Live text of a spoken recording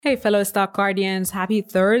Hey fellow stock guardians, happy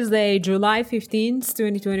Thursday, July 15th,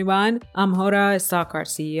 2021. I'm Hoda, Stockcard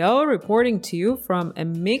CEO, reporting to you from a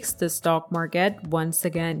mixed stock market once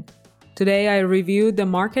again. Today I reviewed the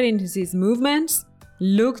market indices movements,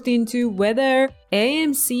 looked into whether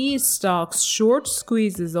AMC stock's short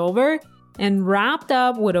squeeze is over, and wrapped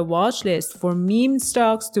up with a watch list for meme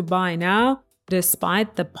stocks to buy now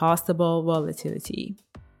despite the possible volatility.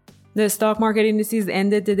 The stock market indices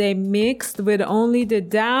ended the day mixed, with only the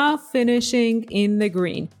Dow finishing in the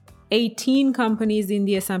green. 18 companies in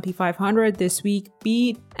the S&P 500 this week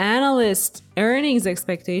beat analyst earnings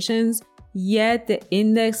expectations, yet the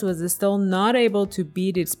index was still not able to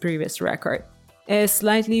beat its previous record. A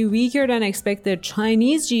slightly weaker than expected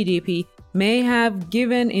Chinese GDP may have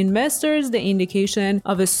given investors the indication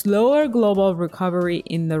of a slower global recovery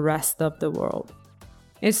in the rest of the world.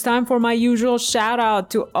 It's time for my usual shout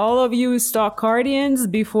out to all of you stock guardians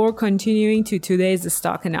before continuing to today's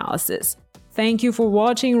stock analysis. Thank you for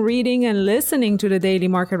watching, reading, and listening to the daily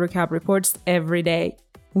market recap reports every day.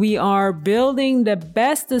 We are building the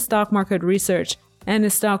best stock market research and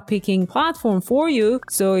a stock picking platform for you.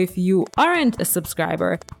 So if you aren't a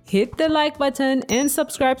subscriber, hit the like button and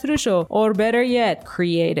subscribe to the show, or better yet,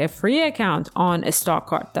 create a free account on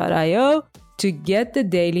stockcard.io to get the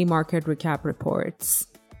daily market recap reports.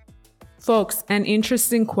 Folks, an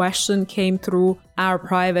interesting question came through our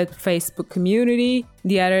private Facebook community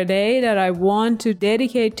the other day that I want to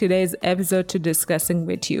dedicate today's episode to discussing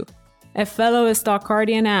with you. A fellow stock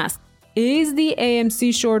guardian asked, is the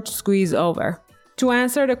AMC short squeeze over? To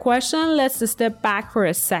answer the question, let's step back for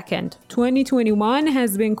a second. 2021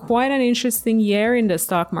 has been quite an interesting year in the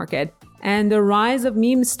stock market, and the rise of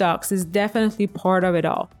meme stocks is definitely part of it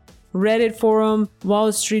all. Reddit forum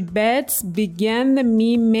Wall Street Bets began the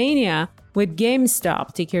meme mania with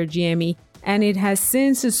GameStop, ticker GME, and it has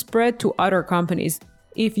since spread to other companies.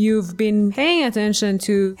 If you've been paying attention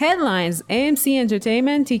to headlines, AMC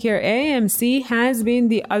Entertainment, ticker AMC, has been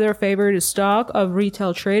the other favored stock of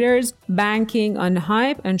retail traders banking on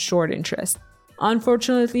hype and short interest.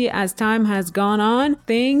 Unfortunately, as time has gone on,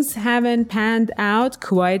 things haven't panned out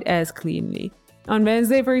quite as cleanly. On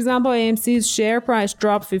Wednesday, for example, AMC's share price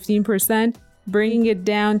dropped 15%, bringing it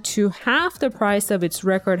down to half the price of its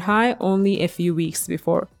record high only a few weeks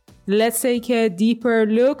before. Let's take a deeper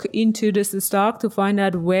look into this stock to find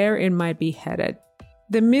out where it might be headed.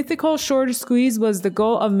 The mythical short squeeze was the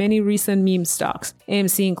goal of many recent meme stocks,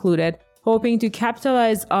 AMC included. Hoping to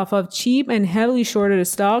capitalize off of cheap and heavily shorted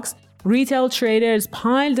stocks, retail traders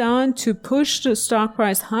piled on to push the stock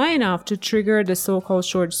price high enough to trigger the so-called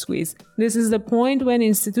short squeeze. This is the point when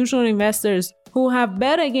institutional investors who have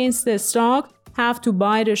bet against the stock have to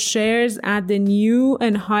buy the shares at the new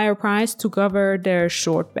and higher price to cover their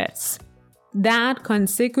short bets. That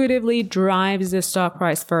consecutively drives the stock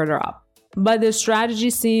price further up. But the strategy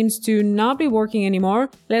seems to not be working anymore.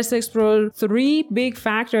 Let's explore three big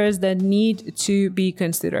factors that need to be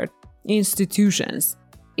considered. Institutions.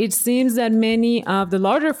 It seems that many of the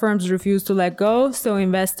larger firms refuse to let go, so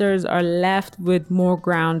investors are left with more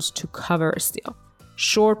ground to cover still.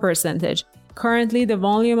 Short percentage. Currently, the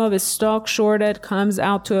volume of a stock shorted comes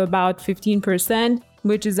out to about 15%,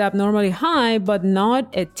 which is abnormally high, but not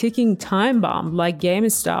a ticking time bomb like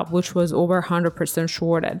GameStop, which was over 100%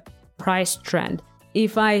 shorted. Price trend.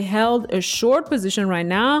 If I held a short position right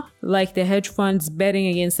now, like the hedge funds betting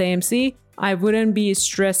against AMC, I wouldn't be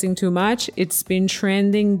stressing too much. It's been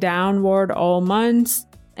trending downward all months,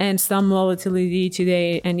 and some volatility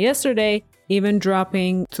today and yesterday, even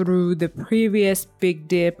dropping through the previous big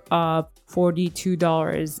dip of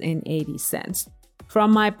 $42.80.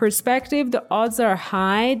 From my perspective, the odds are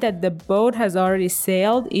high that the boat has already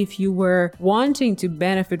sailed if you were wanting to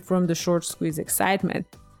benefit from the short squeeze excitement.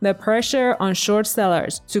 The pressure on short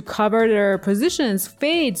sellers to cover their positions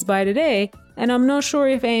fades by the day, and I'm not sure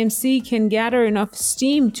if AMC can gather enough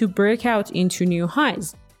steam to break out into new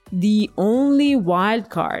highs. The only wild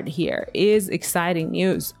card here is exciting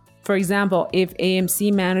news. For example, if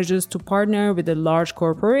AMC manages to partner with a large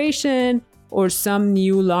corporation or some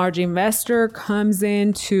new large investor comes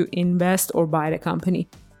in to invest or buy the company.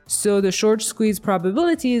 So the short squeeze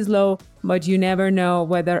probability is low, but you never know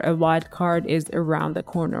whether a wild card is around the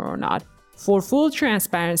corner or not. For full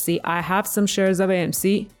transparency, I have some shares of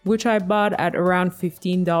AMC, which I bought at around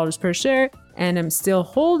 $15 per share, and I'm still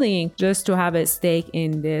holding just to have a stake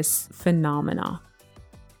in this phenomena.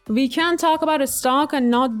 We can't talk about a stock and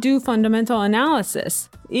not do fundamental analysis.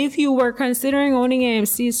 If you were considering owning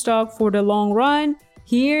AMC stock for the long run,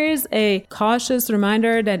 here's a cautious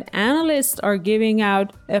reminder that analysts are giving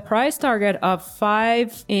out a price target of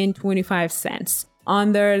 $5.25.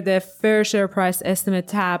 under the fair share price estimate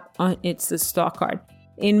tab on its stock card.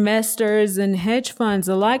 Investors and hedge funds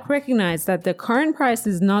alike recognize that the current price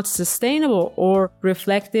is not sustainable or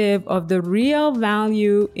reflective of the real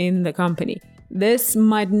value in the company. This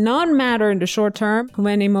might not matter in the short term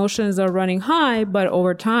when emotions are running high, but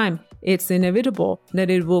over time, it's inevitable that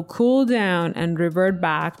it will cool down and revert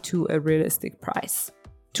back to a realistic price.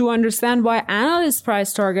 To understand why analyst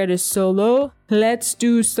price target is so low, let's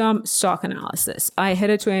do some stock analysis. I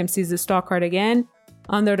headed to AMC's stock card again.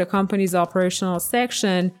 Under the company's operational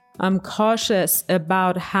section, I'm cautious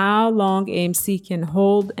about how long AMC can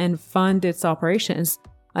hold and fund its operations.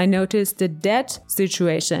 I noticed the debt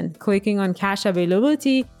situation. Clicking on cash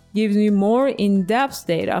availability gives me more in-depth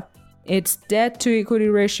data. Its debt to equity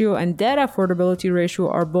ratio and debt affordability ratio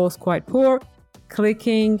are both quite poor.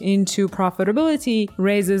 Clicking into profitability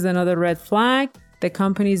raises another red flag. The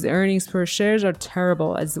company's earnings per share are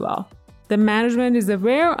terrible as well. The management is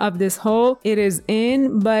aware of this hole it is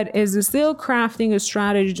in, but is still crafting a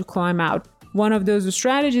strategy to climb out. One of those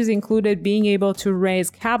strategies included being able to raise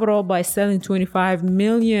capital by selling 25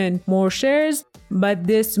 million more shares, but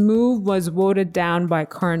this move was voted down by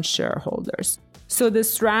current shareholders. So the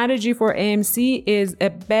strategy for AMC is a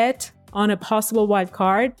bet on a possible wild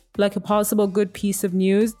card, like a possible good piece of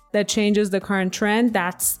news that changes the current trend.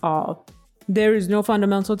 That's all. There is no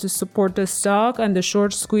fundamental to support the stock, and the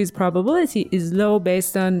short squeeze probability is low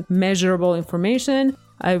based on measurable information.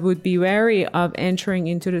 I would be wary of entering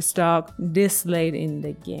into the stock this late in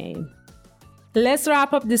the game. Let's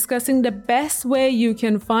wrap up discussing the best way you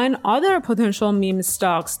can find other potential meme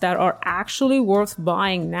stocks that are actually worth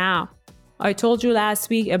buying now. I told you last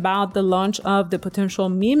week about the launch of the potential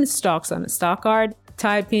meme stocks on StockCard.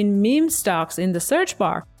 Type in meme stocks in the search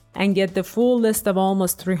bar and get the full list of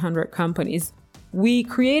almost 300 companies. We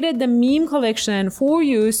created the meme collection for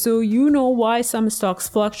you so you know why some stocks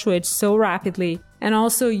fluctuate so rapidly, and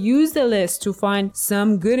also use the list to find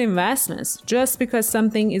some good investments. Just because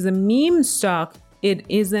something is a meme stock, it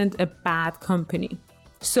isn't a bad company.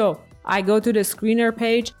 So I go to the screener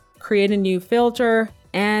page, create a new filter,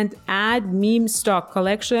 and add meme stock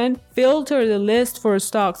collection. Filter the list for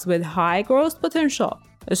stocks with high growth potential,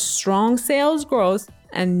 a strong sales growth,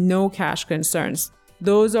 and no cash concerns.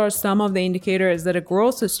 Those are some of the indicators that a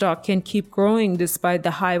growth stock can keep growing despite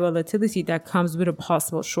the high volatility that comes with a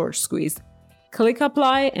possible short squeeze. Click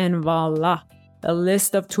apply and voila, a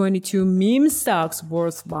list of 22 meme stocks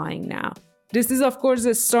worth buying now. This is of course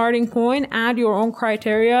a starting point. Add your own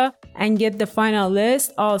criteria and get the final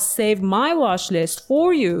list. I'll save my watch list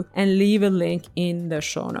for you and leave a link in the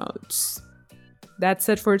show notes. That's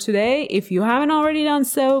it for today. If you haven't already done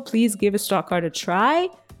so, please give StockCard a try.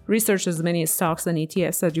 Research as many stocks and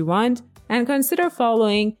ETFs as you want, and consider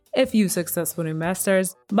following a few successful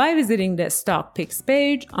investors by visiting the Stock Picks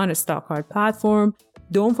page on a StockCard platform.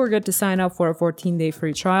 Don't forget to sign up for a 14-day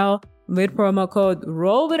free trial with promo code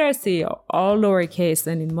ROLLWITHRCEO, all lowercase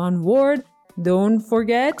and in one word. Don't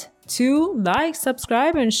forget to like,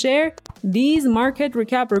 subscribe, and share these market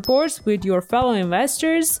recap reports with your fellow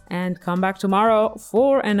investors, and come back tomorrow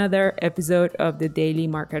for another episode of the Daily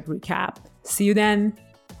Market Recap. See you then.